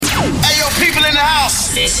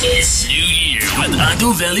It's New Year with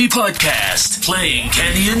Adoveli Podcast, playing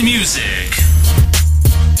Kenyan music.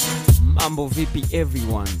 Mambo vipi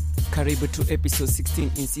everyone? Karibu to episode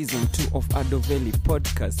 16 in season 2 of Adoveli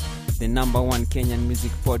Podcast, the number one Kenyan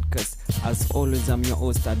music podcast. As always, I'm your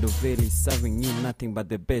host Adoveli, serving you nothing but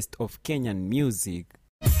the best of Kenyan music.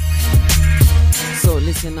 So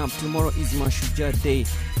listen up, tomorrow is Mashujaa Day,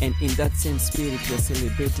 and in that same spirit we are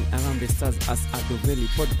celebrating Harambee Stars as Adoveli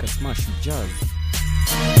Podcast Mashujaas.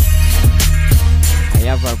 I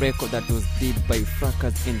have a record that was did by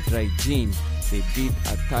Fracas and Dry Gin. They did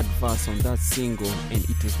a third verse on that single and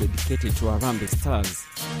it was dedicated to Harambee Stars.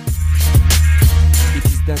 It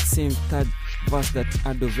is that same third verse that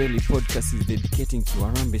Adoveli Podcast is dedicating to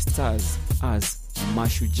Harambee Stars as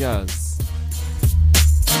Mashujaas.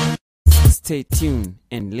 Stay tuned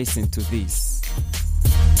and listen to this.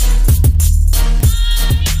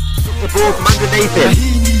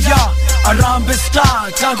 Harambee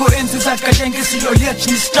Star, tango enzi za kajenge silo yet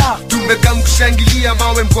ni star. Tumekam kushangilia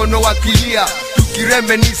mawe mkono wa kilia,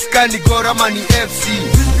 tukirembe ni skani gora mani FC.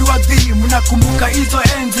 Vipi wadhi mnakumbuka hizo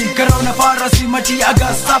enzi, Corona Farasi mati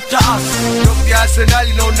August after us. Trophy Arsenal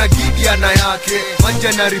naona Gideon yake,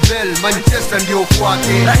 Manja na Rebel, Manchester ndio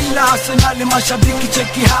kwake. Raila Arsenal mashabiki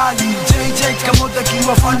cheki hali, JJ Kamoda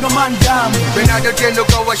kiwa fando mandam. Bernardo Tendo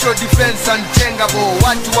kwa wa show defense unchangeable,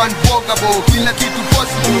 watu unblockable, kila kitu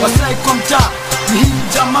possible. Wasai kwa mtaa, ni hii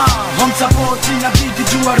jamaa, home support inabidi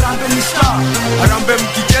juu Harambee ni star. Harambee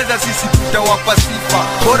mkicheza sisi tutawapa sifa,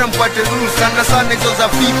 bora mpate rules sana hizo za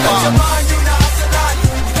FIFA.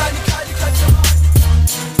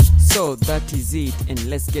 So that is it, and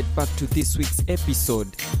let's get back to this week's episode.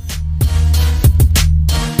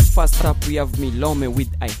 First up we have Milome with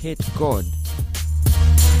I Hate God.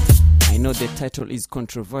 I know the title is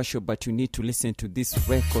controversial, but you need to listen to this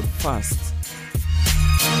record first.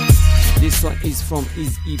 This one is from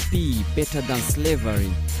his EP, Better Than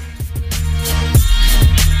Slavery.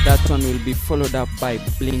 That one will be followed up by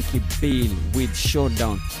Blinky Bill with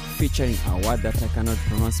Showdown, featuring a word that I cannot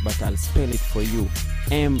pronounce, but I'll spell it for you.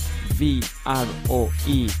 MVROE,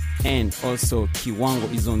 and also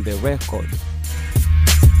Kiwango is on the record.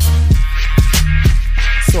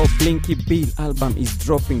 So Blinky Bill album is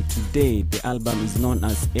dropping today. The album is known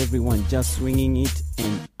as Everyone Just Swinging It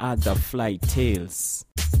and Other Fly Tales.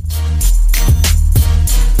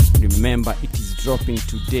 Remember, it is dropping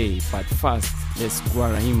today, but first let's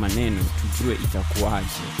guara hii maneno tujue itakuaje.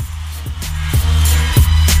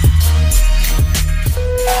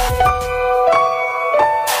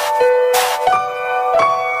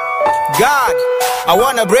 God, I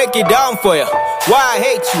wanna break it down for you. Why I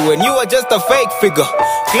hate you and you are just a fake figure,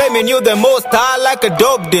 claiming you the most high like a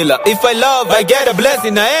dope dealer. If I love, I get a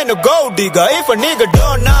blessing, I ain't a gold digger. If a nigga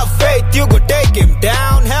don't have faith, you go take him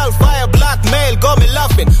down. Hellfire, blackmail, got me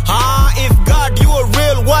laughing. If God, you a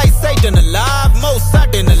real, why Satan alive? Most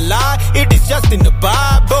certain a lie, it is just in the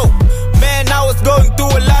Bible. Man, I was going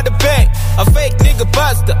through a lot of pain. A fake nigga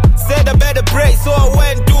pastor said I better pray, so I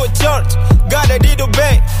went to a church. God, I did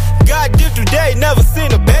obey. God did today, never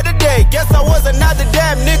seen a better day. Guess I was another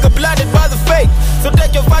damn nigga blinded by the faith. So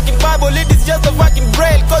take your fucking Bible, it is just a fucking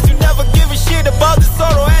braille. Cause you never give a shit about the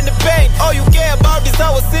sorrow and the pain. All you care about is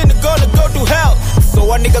how a sinner gonna go to hell. So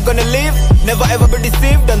one nigga gonna live, never ever be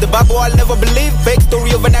deceived. And the Bible I'll never believe, fake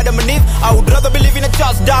story of an Adam and Eve. I would rather believe in a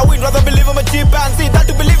Charles Darwin, rather believe in a chimpanzee than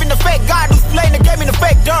to believe in a fake God who's playing a game in a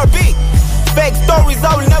fake derby. Fake stories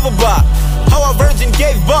I will never buy. How a virgin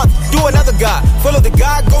gave birth to another guy. Follow the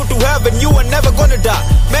guy, go to heaven, you are never gonna die.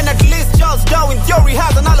 Man, at least Charles Darwin theory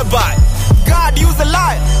has an alibi. God, use a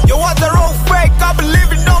lie, your words are all fake. I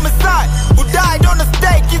believe in no Messiah who died on a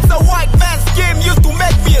stake. It's a white man's scheme used to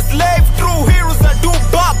make me a slave. True heroes are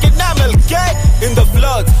Tupac and MLK. In the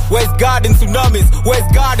floods, where's God in tsunamis? Where's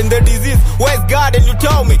God in the disease? Where's God? And you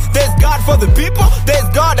tell me there's God for the people? There's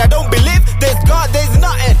God, I don't believe. There's God, there's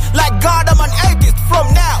nothing like God. I'm an atheist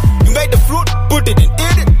from now. You made the fruit, put it and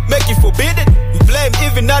eat it, make it forbidden. You blame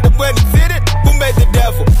even Adam when it's in it. Who made the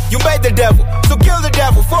devil? You made the devil, so kill the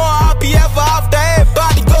devil. For a happy ever after,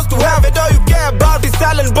 everybody goes to heaven. All you care about is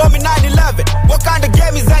silent bomb in 9/11. What kind of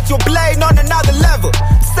game is that you're playing on another level?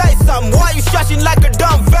 Say something, why you shushing like a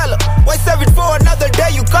dumb fella? Why save it for another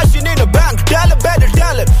day? You cushion in a bank, tell her, better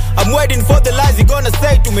tell him. I'm waiting for the lies you're gonna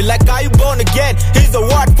say to me. Like, are you born again? Here's a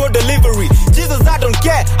word for delivery. Jesus, I don't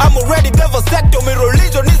care, I'm already the vasectomy.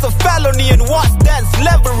 Religion is a felony and worse than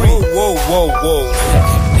slavery. Whoa.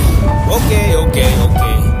 Okay.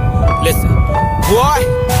 Listen, boy,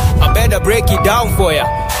 I better break it down for ya.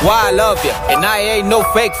 Why I love ya, and I ain't no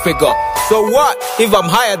fake figure. So what if I'm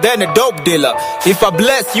higher than a dope dealer? If I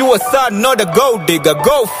bless you a son, not a gold digger.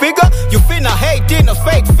 Go figure, you finna hate in a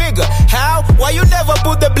fake figure. How? Why you never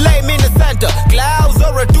put the blame in the center? Clouds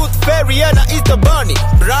or a tooth fairy and a Easter bunny?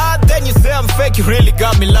 Bruh, then you say I'm fake, you really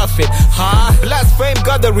got me laughing. Huh? Blaspheme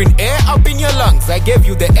gathering air up in your lungs. I gave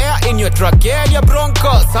you the air in your trachea and your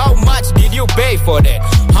bronchos. How much did you pay for that?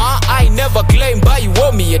 Huh? I never claimed but you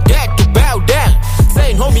owe me a debt to bow down.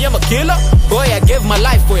 Saying homie I'm a killer? Boy I gave my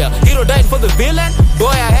life for ya. Hero dying for the villain?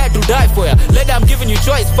 Boy I had to die for ya. Later I'm giving you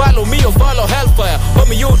choice, follow me or follow hellfire.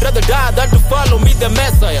 Homie you'd rather die than to follow me the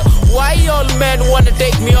messiah. Why all men wanna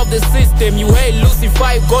take me off the system? You hate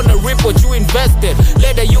Lucifer, you gonna rip what you invested.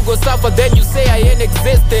 Later you go suffer, then you say I ain't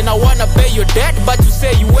existing. I wanna pay your debt, but you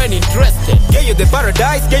say you ain't interested. Gave you the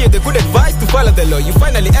paradise, gave you the good advice to follow the law. You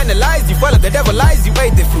finally analyze, you follow the devil lies, you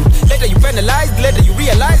ate the fruit. Later you penalized, later you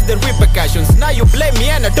realize the repercussions. Now you blame me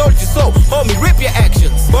and I told you so. Homie, rip your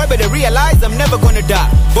actions. Boy, better realize I'm never gonna die.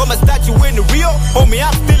 But my statue in the Rio, homie,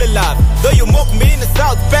 I'm still alive. Though you mock me in the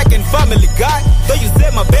South Pack and Family Guy. Though you say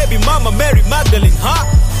my baby mama Mary Magdalene, huh?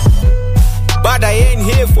 But I ain't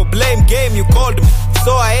here for blame game, you called me.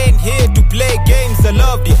 So I ain't here to play games, I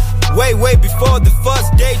loved you. Way before the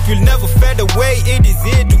first date, you'll never fade away, it is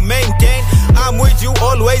here to maintain. I'm with you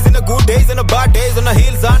always in the good days and the bad days. On the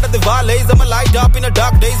hills under the valleys, I'm a light up in the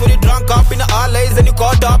dark days. When you're drunk up in the alleys and you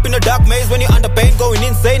caught up in the dark maze. When you're under pain going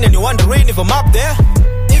insane and you're wondering if I'm up there.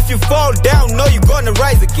 If you fall down, know you're gonna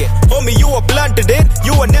rise again. Homie, you were planted in,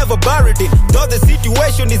 you were never buried in. Though the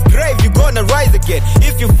situation is grave, you're gonna rise again.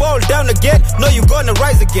 If you fall down again, know you're gonna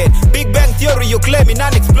rise again. Big Bang Theory, you claiming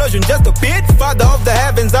an explosion just a bit. Father of the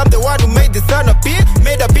heavens, I'm the one who made the sun appear.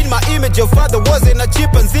 Made up in my image, your father wasn't a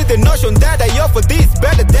chimpanzee. The notion that I offer this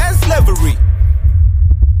better than slavery.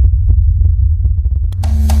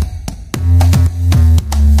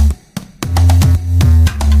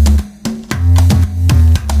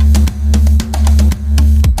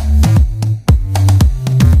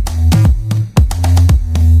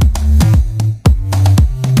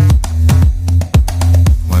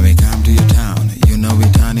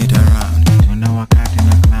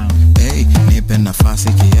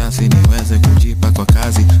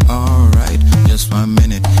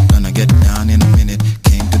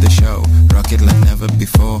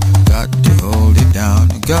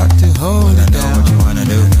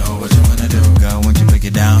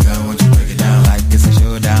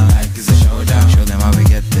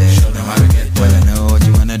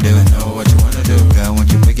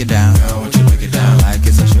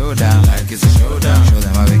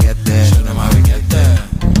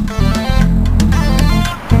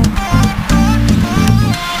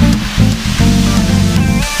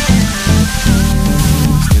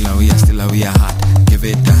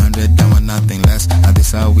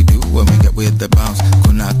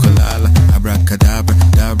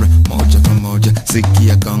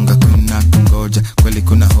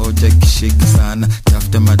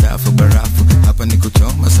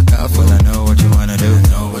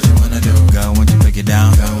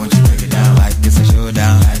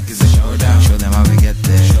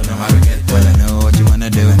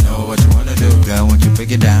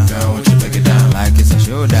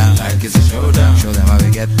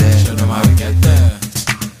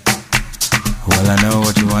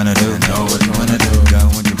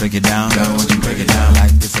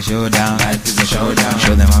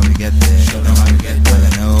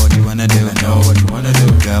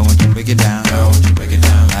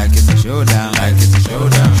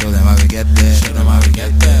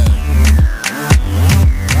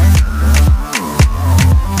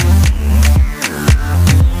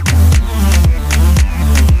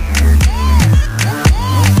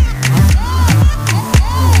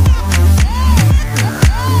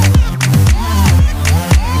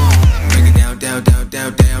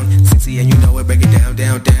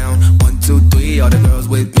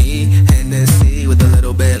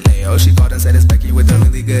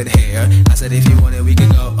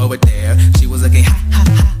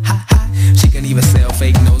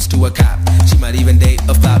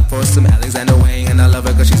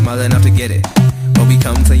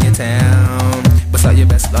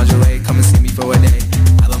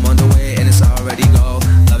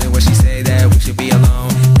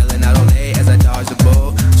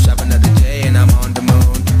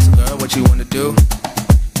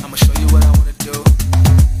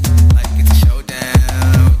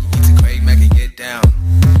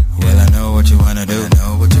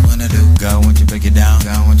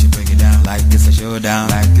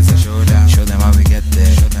 Like it's a showdown.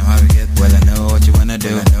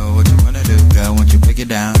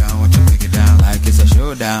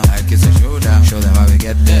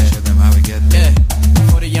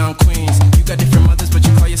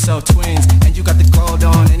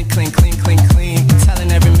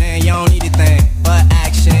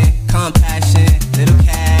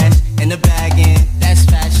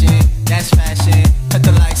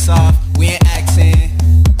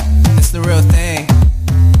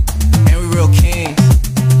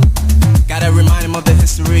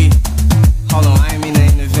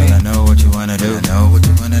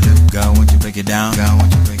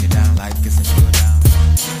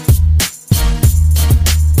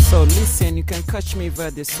 reach me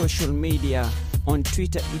via the social media. On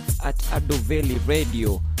Twitter, it's at Adoveli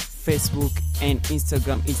Radio. Facebook and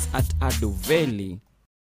Instagram, it's at Adoveli.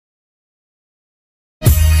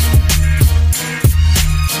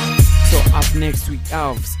 So up next we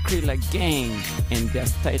have Skrilla Gang, and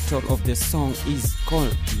the title of the song is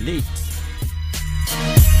called Lit.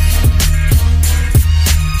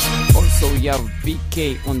 Also we have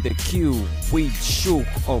VK on the queue with Shook,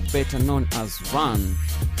 or better known as Run.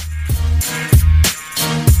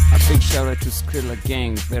 A big shout out to Skrilla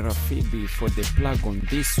Gang, Vera Phoebe for the plug on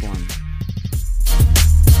this one.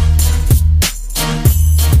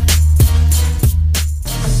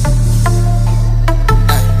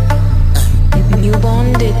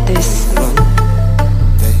 Newborn did this.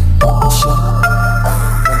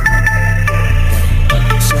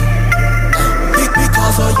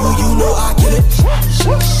 Because of you, you know I get it.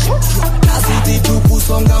 Nasty to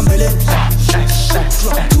Kusonga Mele.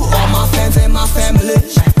 To all my fans and my family.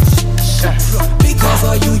 Because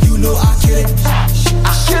of you, you know I kill it. I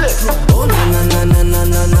kill it. Oh na na na na na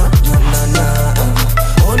na na na na.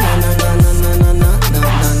 Oh na na na na na na na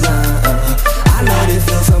na na. I know they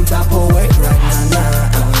feel some type of way right now.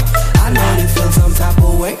 I know they feel some type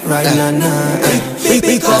of way right now.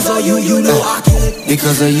 Because of you, you know I kill it.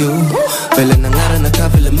 Because of you, vele nang'ara na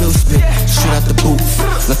kavile milspit. Shoot out the booth,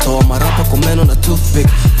 natoa marapa kwa meno na toothpick.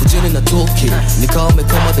 Kujini na toolkit, nikao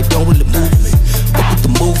mekoma they don't really move me. Fuck with the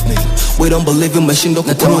movement, we don't believe in mashindo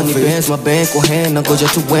kutamani bands. My band kwa hand, nangoja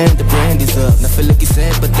to win, the brand is up. Na feel like he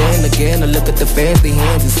said, but then again I look at the fans, their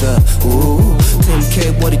hands is up. Ooh, Tim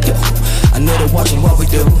K, what it do? I know they're watching what we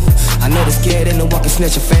do. I know they're scared and I can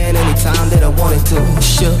snatch a fan anytime that I wanted to.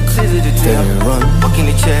 Shook, they run, fucking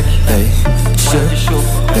the check. Hey, shook,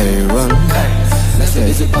 they run. Let's say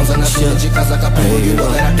this is Panza na Shiji Kazaka Pay. You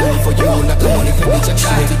know that I do it for you. Not the money for me to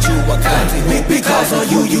try to do what I do. Because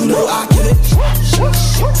of you, you know I get it.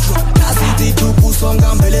 Nazi di tu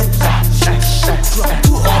Kusonga Mele.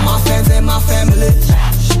 To all my fans and my family.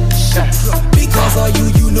 Because of you,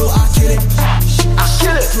 you know I kill it. I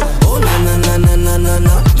kill it. Oh na na na na na na na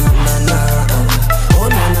na na. Oh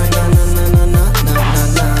na na na na na na na na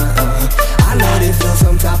na. I know they feel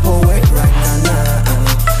some type of way right now.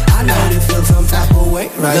 I know they feel some type of way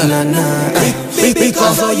right now.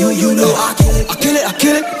 Because of you, you know I kill it. I kill it, I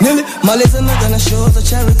kill it, nearly. My listen are gonna show us a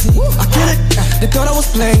charity. I kill it. They thought I was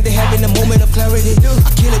playing, they having a moment of clarity.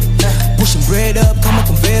 I kill it. Pushing bread up, come up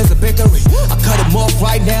conveyors, a bakery. I cut them off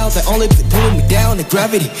right now, they only be pulling me down in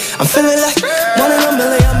gravity. I'm feeling like one in a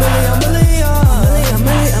million, a million, a million.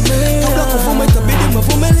 Kabla kuvuma itabidi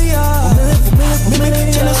mavumilia. Mimi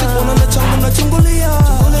chana sikuna na changu na chungulia.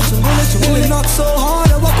 Chungulia knock so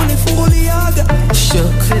hard, wakunifunguliaga.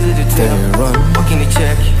 Shook, they run, walking the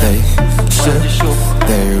check. They shook,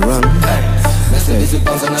 they run. This is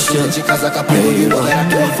Panza na Shiji Kazaka Pay. You know that I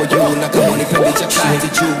do it for you. Not the money for me to try to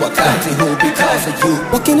do what I do because of you.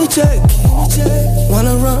 Walking the check,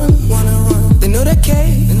 wanna run. They know the K,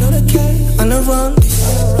 wanna run.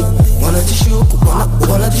 Wanna to shook,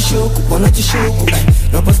 wanna to shook, wanna to shook.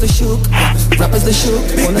 Rappers the shook, rappers the shook.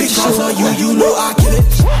 Because of you, you know I kill it.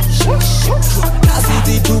 Nazi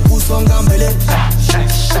di tu Kusonga Mele.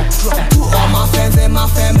 To all my fans and my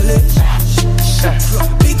family.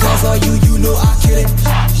 Because of you, you know I kill it.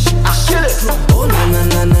 I kill it. Oh na na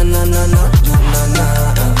na na na na na na na.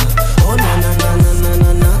 Oh na na na na na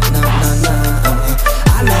na na na na. I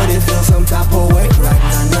know they feel some type of way right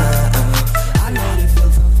now. I know they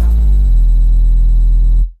feel some type.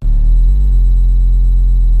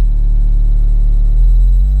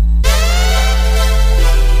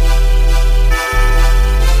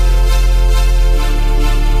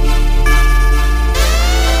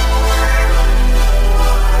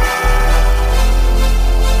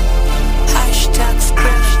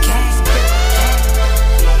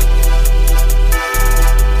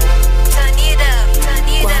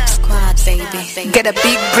 Get a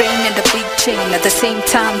big brain and a big chain at the same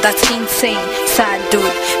time, that's insane. Sad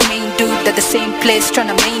dude, main dude at the same place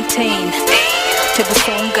tryna maintain.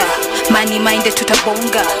 Tebusonga, money minded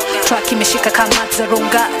tutabonga. Track imeshika kama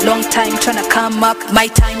zarunga. Long time tryna come up, my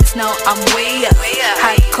time is now, I'm way up.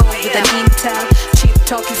 High code with an intel. Cheap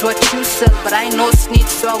talk is what you sell, but I know snitch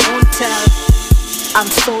so I won't tell. I'm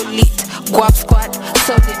so lit, Guap squad,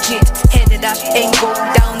 so legit. Headed up, ain't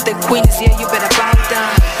going down, the queen is here, you better bow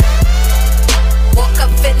down. Woke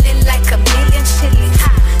up feeling like a million shillings.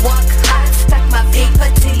 Walk hard, stack my paper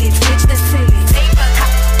till it reach the ceiling.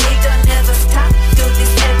 We don't never stop, do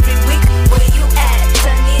this every week. Where you at?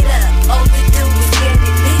 Turn it up. All we do is get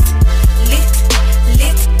it lit, lit,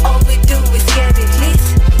 lit. All we do is get it lit,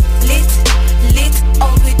 lit, lit.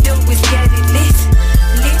 All we do is get it lit,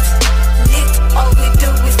 lit, lit. All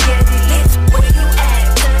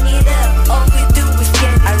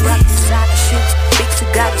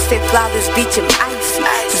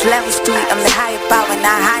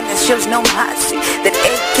shows no mercy. That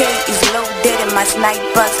AK is loaded and my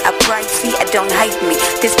snipers are pricey. I don't hide me,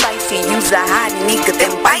 this spicy. Use a hard nigga,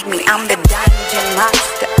 then bite me. I'm the dungeon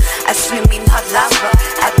master, I swim in hot lava.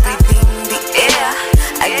 I breathe in the air,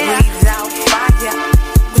 I breathe out fire.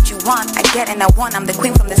 What you want, I get and I want. I'm the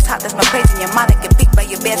queen from the start, that's my praise. In your mother get picked by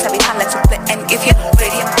your bears every time that you play. And if you're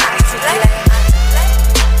ready, I'm ready to play.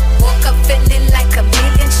 Woke up feeling like a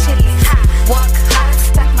million shillings. Work hard,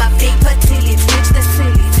 stack my paper till it reach the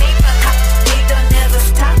ceiling. We don't ever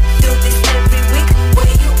stop, do this every week.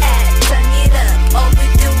 Where you at? Turn it up. All we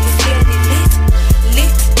do is get it lit,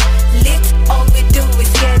 lit, lit. All we do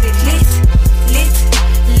is get it lit, lit,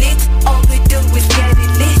 lit. All we do is get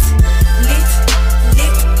it lit, lit,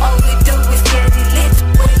 lit. All we do is get it lit.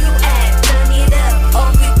 Where you at? Turn it up.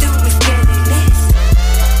 All we do is get it lit.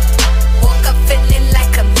 Woke up feeling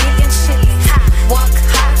like a million shillings. Work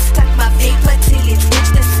hard, stack my paper till it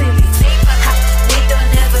reach the ceiling. We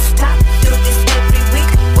don't ever stop, do this every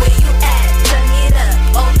week. Where you at? Turn it up.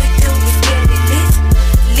 All we do is get it lit,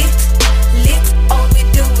 lit, lit. All we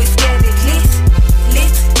do is get it lit,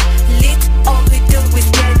 lit, lit. All we do is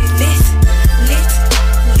get it lit, lit,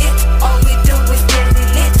 lit. All we do is get it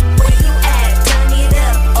lit. Where you at? Turn it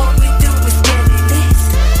up. All we do is get it lit.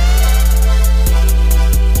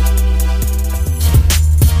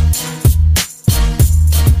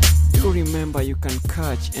 You remember you can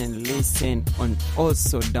catch and listen and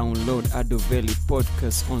also download Ado Valley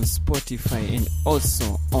podcast on Spotify and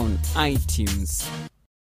also on iTunes.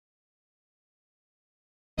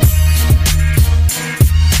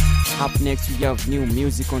 Up next we have new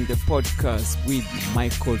music on the podcast with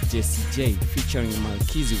Michael Jesse J featuring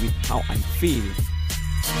Malkizi with How I Feel.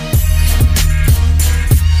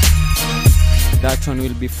 That one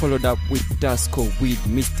will be followed up with Dasco with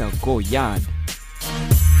Mr. Goyard.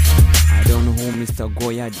 I don't know who Mr.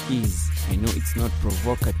 Goyard is. I know it's not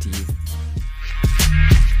provocative.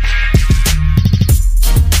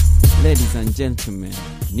 Ladies and gentlemen,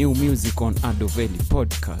 new music on Ado Valley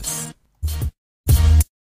podcast.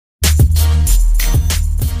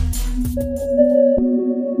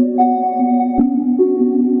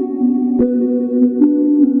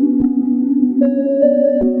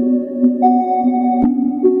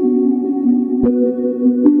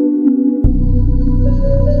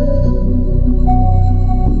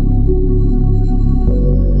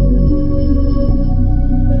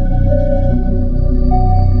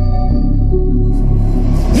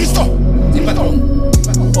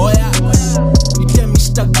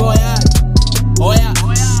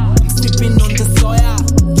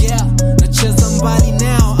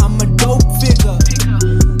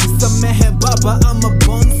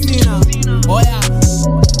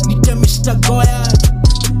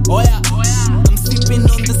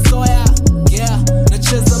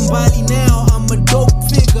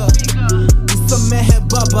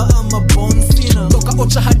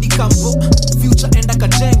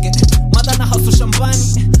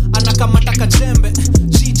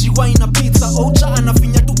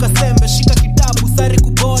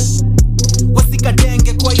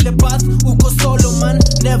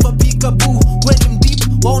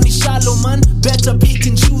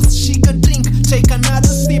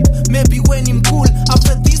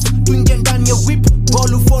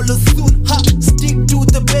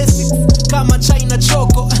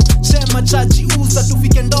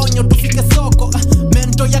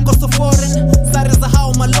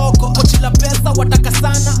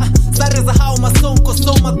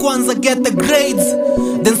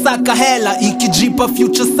 Ikijipa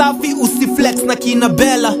future safi usiflex na kina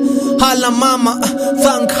Bella. Hala mama,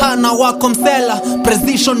 thank hana wako msela.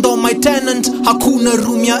 Precision do my tenant, hakuna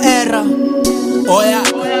room ya era. Oya,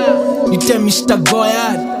 nite Mr.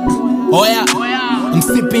 Goyard. Oya, I'm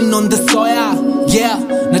sipping on the soya. Yeah,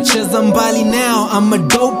 nacheza mbali now, I'm a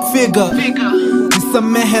dope figure.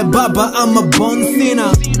 Nisamehe baba, I'm a born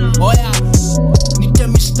sinner. Oya, nite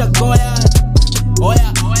Mr. Goyard.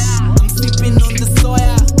 Oya, I'm sipping on the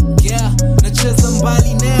soya. Yeah, nacheza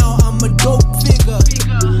mbali now, I'm a dope figure.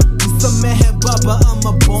 Nisamehe baba, I'm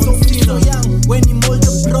a born sinner. Young, when you mold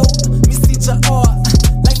the bro, misija oa.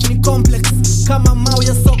 Life ni complex, kama mawe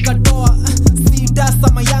ya soka doa. Si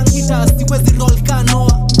dasa ma young hitter, siwezi roll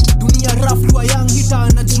kanoa. Dunia rough kwa young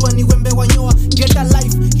hitter, najua ni wembe wanyoa. Get a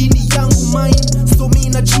life, hii ni yangu mine. So me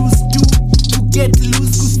na choose to get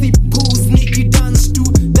loose, kusip booze. Niki dance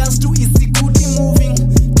to easy goody moving.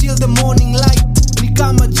 Till the morning light, ni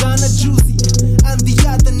kama jana juicy. And the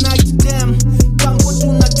other night, damn. Kampo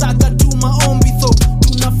tunataka tu maombi though.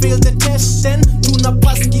 Tuna fail the test then, tuna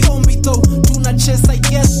pass kiombi though. Tuna chase I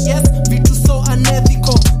guess, yes. Vitu so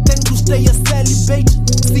unethical. Then to stay a celibate,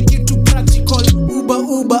 siki to practical.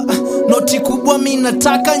 Uba, ploti kubwa mi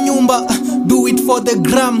nataka nyumba. Do it for the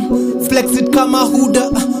gram, flex it kama huda.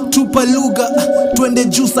 Tupa lugha, twende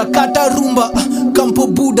jusa kata rumba. Kampo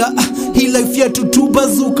Buda, hii life yetu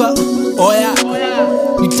tubazuka. Oya,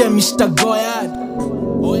 nite Mr. Goyard.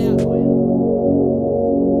 Oya.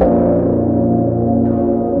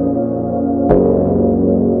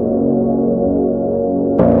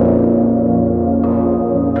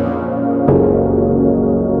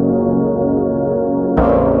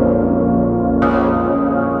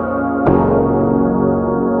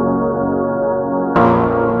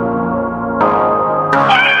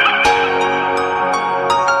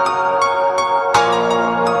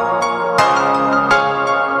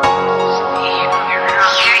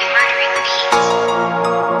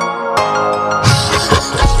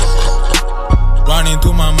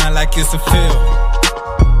 It's a feel.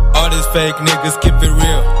 All these fake niggas keep it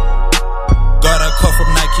real. Got a call from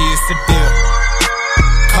Nike, it's a deal.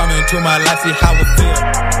 Coming to my life, see how I feel.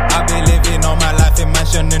 I be living all my life in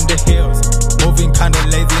mansion in the hills. Moving kinda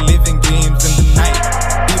lazy, living dreams in the night.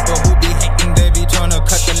 People who be hating, they be tryna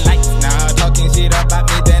cut the lights. Nah, talking shit about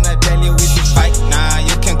me, then I tell you we should fight. Nah,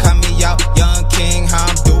 you can cut me out, young king, how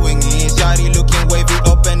I'm doing it. Shawty looking wavy,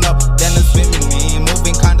 open up, then it's swimming me.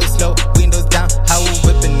 Moving kinda slow, windows down, how we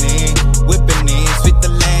whipping it. Whipping in, sweet the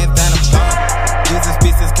length and I'm strong. These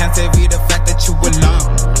pieces can't save you the fact that you belong.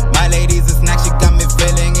 My lady's a snack, she got me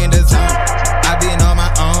feeling in the zone. I've been on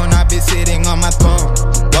my own, I've been sitting on my throne.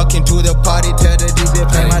 Walking to the party, tell the DJ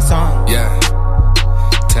play my song. Yeah,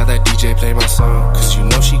 tell that DJ play my song. Cause you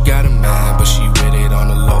know she got a man, but she with it on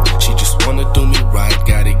the low. She just wanna do me right,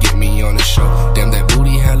 gotta get me on the show. Damn, that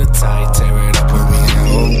booty hella tight, tear it up when we at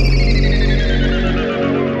home.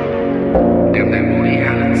 Damn, that booty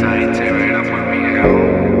hella tight, tear it up when we at home.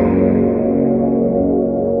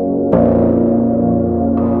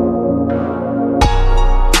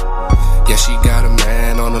 Yeah, she got a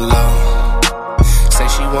man on the low. Say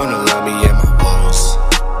she wanna love me at my walls.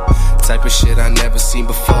 Type of shit I never seen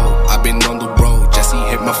before. I've been on the road, Jessie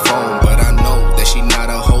hit my phone. But I know that she not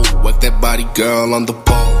a hoe. Work that body girl on the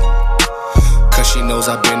pole. Cause she knows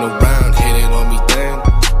I've been around, hit it on me then.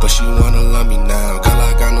 But she wanna love me now. Girl,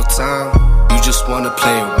 I got no time, you just wanna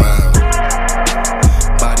play around.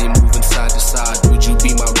 Body moving side to side, would you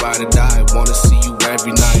be my ride or die? Wanna see you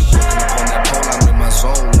every night. Working up on that pole, I'm in my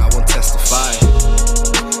zone, I won't testify.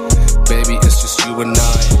 Baby, it's just you and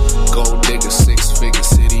I. Gold digger, 6-figure,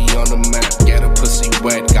 city on the map. Get a pussy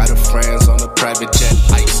wet, got her friends on a private jet.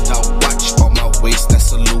 Iced out watch on my waist,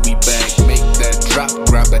 that's a Louis bag. Make that drop,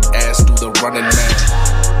 grab her ass, do the running man.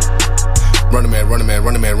 Running man, running man,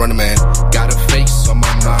 running man, running man. Got a face on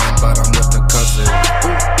my mind, but I'm with the cousin.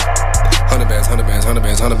 100 bands, 100 bands, 100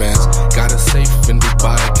 bands, 100 bands. Got a safe in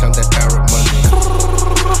Dubai, count that Arab money.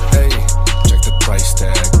 Hey, check the price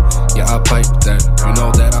tag. Yeah, I pipe that. You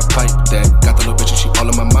know that I pipe that. Got the little bitch and she all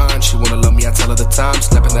in my mind. She wanna love me, I tell her the time.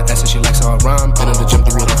 Slapping the ass and she likes how I rhyme. Been in the gym,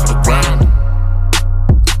 do it off of the grind.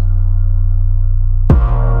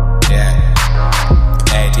 Yeah.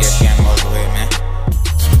 Hey, DF Gang all the way, man.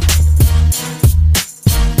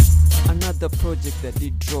 Another project that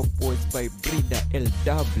did drop was by Breeder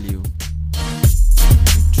LW.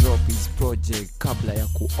 He dropped his project kabla ya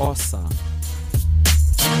kuosa.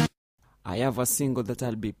 I have a single that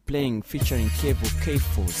I'll be playing featuring Kevo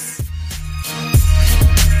K-Force.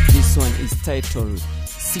 This one is titled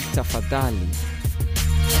Sita Fadhali.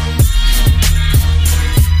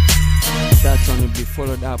 That one will be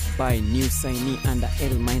followed up by new signee under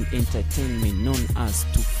L Mind Entertainment known as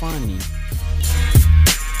Tufani.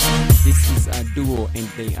 This is a duo and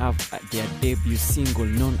they have their debut single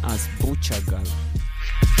known as Butcher Girl.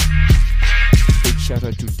 Big shout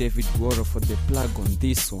out to David Guoro for the plug on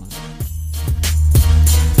this one.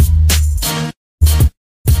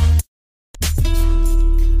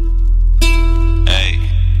 Hey,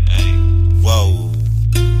 hey, whoa.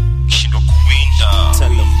 Kishindo kuwinda.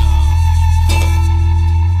 Tell them.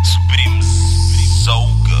 Supreme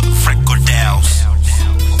Zoga. Franco Downs.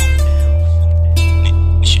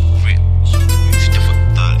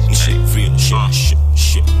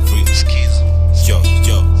 Shit, real skis. Yo,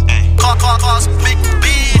 hey. Cause, make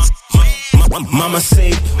beats. Mama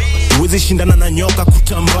say, uwezi shindana na nyoka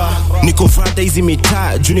kutamba. Niko vrada hizi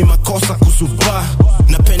mitaa, juni makosa kuzubaa.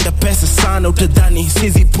 Napenda pesa sana utadhani,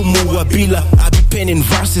 sizi pumua bila. I be penning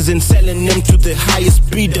verses and selling them to the highest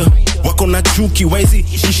bidder. Wako na chuki, wezi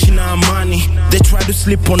ishi na amani. They try to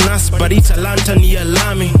sleep on us, but it's Atlanta ni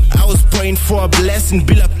alami. I was praying for a blessing,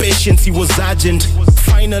 bila patience, he was urgent.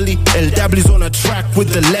 Finally, LW's on a track with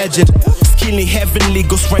the legend. Skilling heavenly,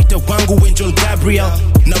 ghostwriter wangu, Angel Gabriel.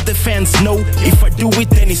 Now the fans know, if I do it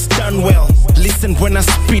then it's done well. Listen when I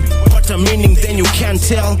spit, what a meaning then you can't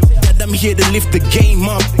tell. That I'm here to lift the game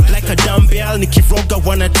up, like a dumbbell. Nikiroga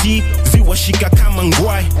wanati, ziwa shika kama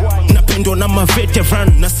ngwai. Napendo na ma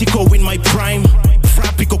veteran, na siko in my prime.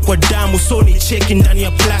 Frapiko kwa damu, so ni cheki ndani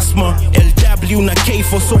ya plasma. LW na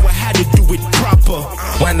K4, so I had to do it proper.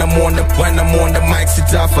 When I'm on the mic,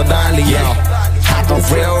 sit up for Dali, yo. I go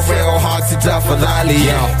real hard, sit up for Dali,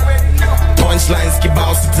 yo. Punchlines keep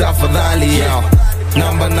out, sit up for Dali, yo.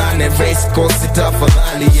 Number 9 race course, sit up for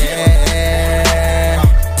Dali, yeah.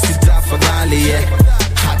 Sit up for Dali, yeah.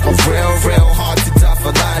 I go real hard, sit up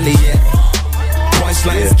for Dali, yeah.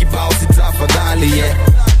 Punchlines keep out, sit up for Dali, yeah.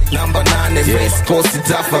 Number 9 race course,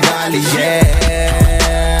 sit up for Dali,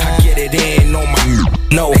 yeah. I get it in on my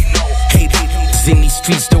no. Haters in these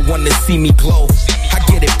streets don't wanna see me glow. I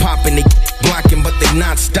get it poppin', they blocking, but they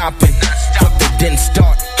not stopping. But they didn't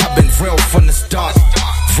start. I've been real from the start.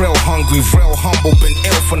 Real hungry, real humble, been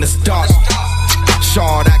ill from the start.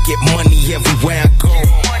 Shard, I get money everywhere I go.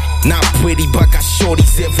 Not pretty, but got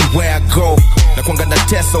shorties everywhere I go. Nakwanga na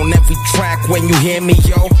test on every track when you hear me,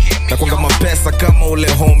 yo. Nakwanga mapesa kama ule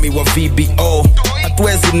homie wa VBO.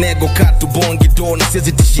 Hatuwezi nego katu bongi do. Na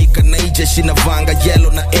siezi tishika na ijeshi na vanga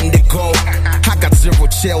yellow na indigo. I got 0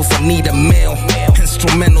 chills, I need a meal.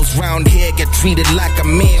 Instrumentals round here get treated like a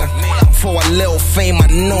meal. For a little fame I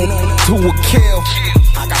know to a kill.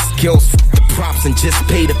 I got skills, the props and just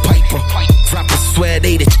pay the piper. Rappers swear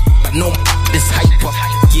they the but no this hyper.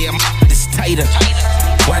 Yeah, this tighter.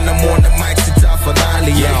 When I'm on the mic, sit up for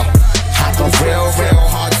Dali, yo. I go real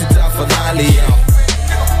hard, sit up for Dali, yo.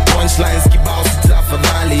 Punchlines keep out, sit up for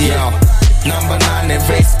Dali, yo. Number 9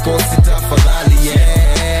 race course, sit up for Dali,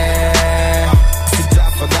 yeah. Sit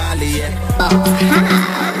up for Dali, yeah.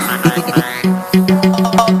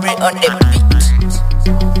 Aubrey on the beat.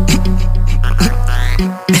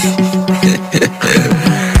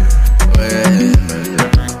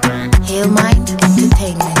 Hail Mind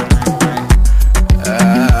Entertainment.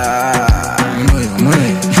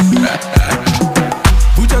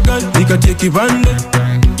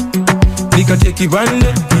 Nikatie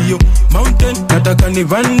kivande hiyo mountain nataka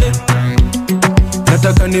nivande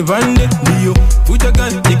hiyo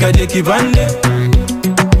ujagan nikatie kivande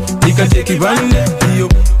hiyo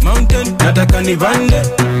mountain nataka nivande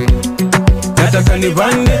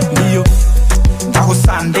hiyo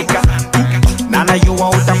Ndahusandika nana yuwa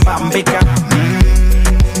utambambika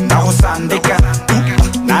Ndahusandika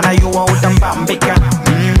nana yuwa utambambika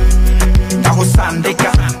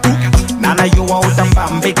Ndahusandika nana yuwa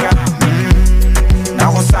utambambika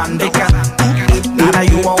Ndahusandika nana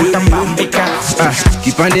yuwa utambambika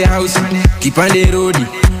Kipande house, kipande rodi.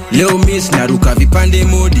 Leo miss naruka vipande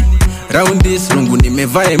modi. Round this rungu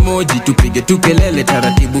nimevaa emoji. Tupige tukelele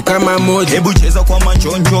taratibu kama moji. Hebu cheza kwa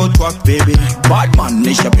manjonjo twak baby. Batman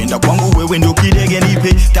nishapenda kwangu wewe ndo kidege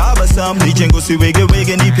nipe. Tabasam nichengo siwege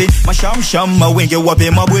wege nipe. Mashamsham mawenge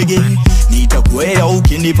wape mabwege. Nitakwea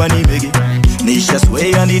ukinipa nibege.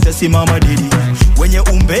 Nishaswea nitasimama didi. Wenye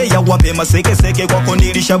umbeya wape maseke kwako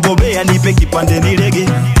nilishabobea nipe kipande nilege.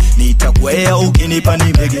 Nitakwea ukinipa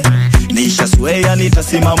nibege. Nishaswea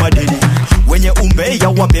nitasimama didi. Wenye umbeya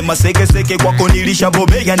wape maseke kwako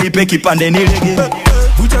nilishabobea nipe kipande nilege.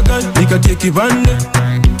 Ujagan nikatie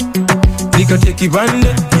kivande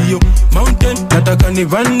hiyo mountain nataka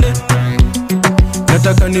nivande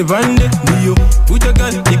hiyo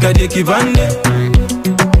ujagan nikatie kivande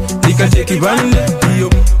hiyo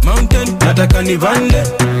mountain nataka nivande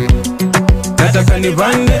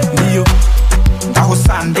hiyo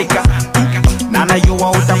Ndahusandika nana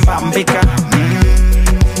yuwa utambambika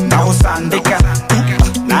Ndahusandika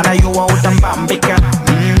nana yuwa utambambika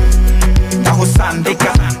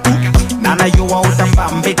Ndahusandika nana yuwa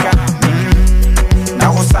utambambika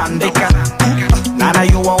Ndahusandika nana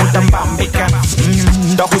yuwa utambambika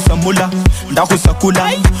Ndahusamula,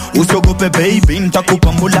 ndahusakula Usiogope baby,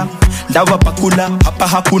 ntakupamula Ndawapakula, hapa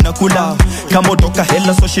hakuna kula Kama toka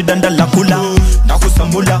hela so shida ndalakula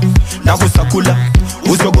Ndahusamula, ndahusakula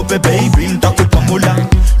Usiogope baby, ntakupamula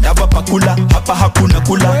Ndawapakula, hapa hakuna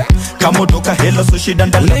kula Kama toka hela so shida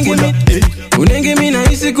ndalakula Unenge mina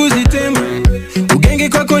hisi kuzitema Ugenge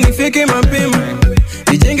kwako nifeke mapema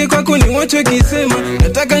Nijenge kwako ni wacho kisema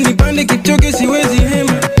Nataka nipande kichoke siwezi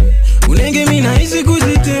hema Unenge mina hisi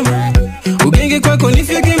kuzitema Ugenge kwako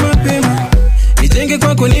nifeke mapema Nijenge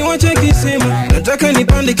kwako ni wacho kisema nataka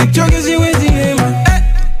nipande Kipchoge siwezi hema.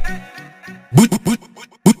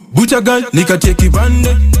 Bucha girl, nikatie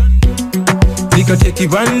kibande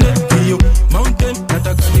hiyo mountain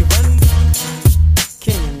nataka nipande.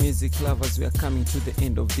 Kenyan music lovers, we are coming to the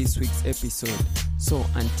end of this week's episode. So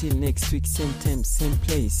until next week, same time, same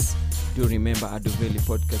place. Do remember Aduveli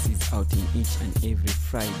podcast is out in each and every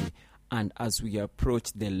Friday. And as we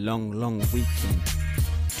approach the long weekend,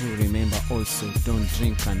 do remember also, don't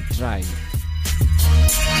drink and drive.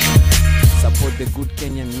 Support the good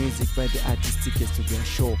Kenyan music, buy the artist tickets to their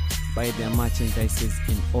show, buy their merchandises,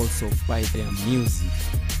 and also buy their music.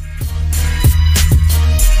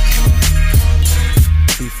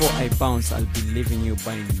 Before I bounce, I'll be leaving you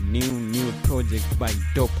by new project by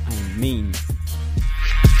Dope and Mean.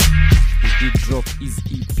 He did drop his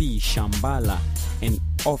EP Shambhala, and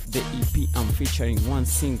off the EP I'm featuring one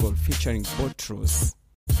single featuring Botros.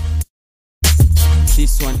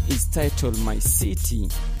 This one is titled My City.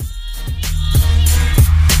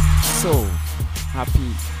 So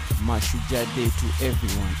happy Mashujaa Day to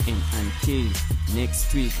everyone, and until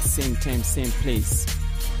next week, same time, same place,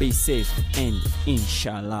 be safe and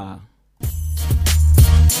inshallah.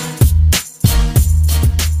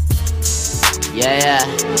 Yeah.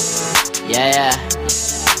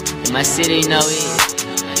 In my city, you know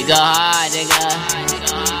it. We go hard, nigga.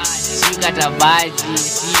 She got a body,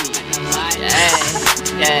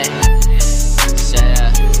 yeah. Shut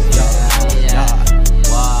up. Yeah.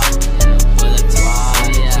 Wow. Pull up to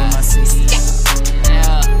my city.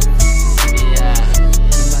 Yeah.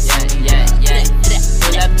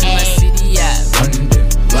 Pull up to my city, yeah.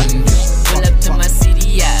 Run. Pull up to my city,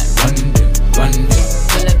 yeah. Run.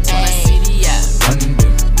 Pull up to my city, yeah.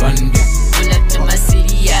 Run. Pull up to my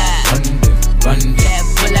city, yeah. Run. Yeah,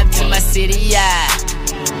 pull up to my city, yeah.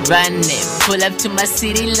 Run it. Pull up to my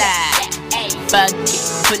city, like. Fuck it.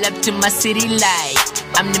 Pull up to my city, like.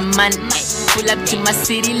 I'm the man. Pull up to my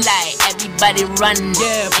city, like. Everybody run.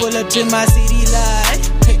 Yeah, pull up to my city, like.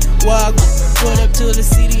 Hey, walk. Pull up to the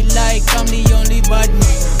city, like. I'm the only body.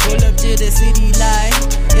 Pull up to the city, like.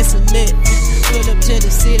 It's a lit. Pull up to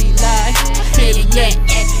the city, like. Yeah.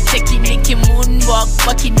 Taking Nicky moonwalk,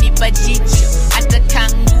 walking the bajicho. At the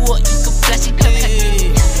kanguo, you can flash it up.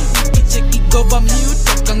 Nikicheki goba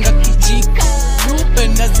mute, kanga kijiko.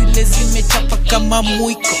 Nupenda zile zimechapa kama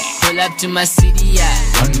mwiko. Pull up to my city, yeah.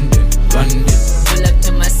 Run. Pull up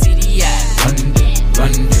to my city, yeah.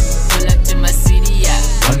 Run. Pull up to my city, yeah.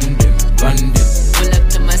 Run. Pull up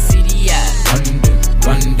to my city, yeah.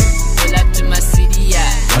 Run. Pull up to my city,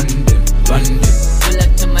 yeah. Run. Pull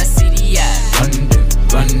up to my city, yeah.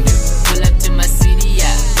 Run. Pull up to my city,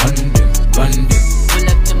 yeah. Run. Pull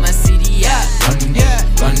up to my city, yeah.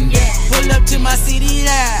 Run. Pull up to my city,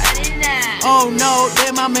 yeah. Oh no,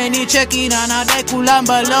 them a many checking and I dey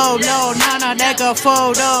kulamba low. Nana dey a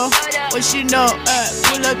photo. What she know?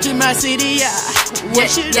 Pull up to my city, yeah. What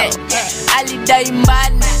she know? Alidai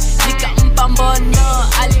mbana, nika mpambono.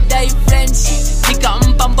 Alidai friendship, nika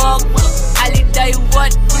mpamboko. Alidai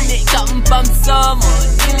what, nika mpamsomo.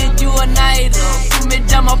 Nilijua nairo,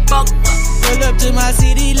 kumejama poko. Pull up to my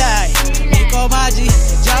city, like. Niko maji,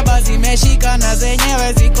 jaba zimeshika na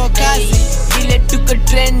zenyewe ziko kazi. Vile tuko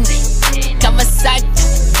trendy, Kawasaki.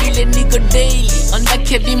 Vile niko daily, on the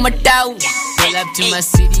kebi matau. Pull up to my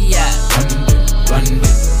city, yeah. Run.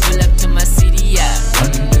 Pull up to my city, yeah.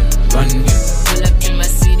 Run. Pull up to my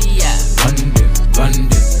city, yeah. Run.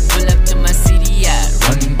 Pull up to my city, yeah.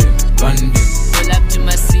 Run. Pull up to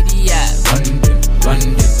my city, yeah. Run.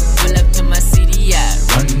 Pull up to my city, yeah.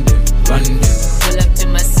 Run. Pull up to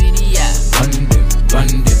my city, yeah.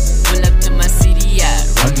 Run. Pull up to my city, yeah.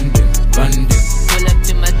 Run. Pull up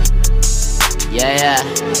to my.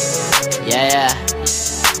 Yeah.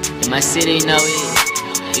 In my city, you know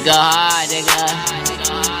it. We go hard, nigga.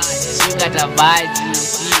 You got a vibe,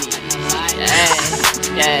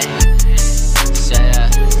 yeah. Shut up.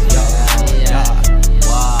 Yeah.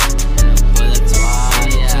 Wow. Pull up to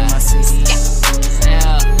my city.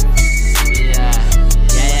 Hello.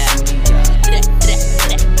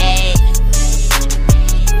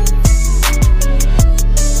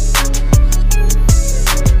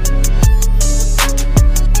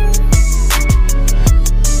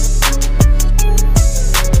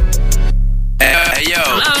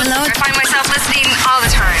 I find myself listening all the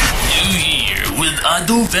time. New Year with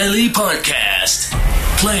Aduveli Podcast.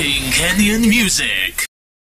 Playing Kenyan music.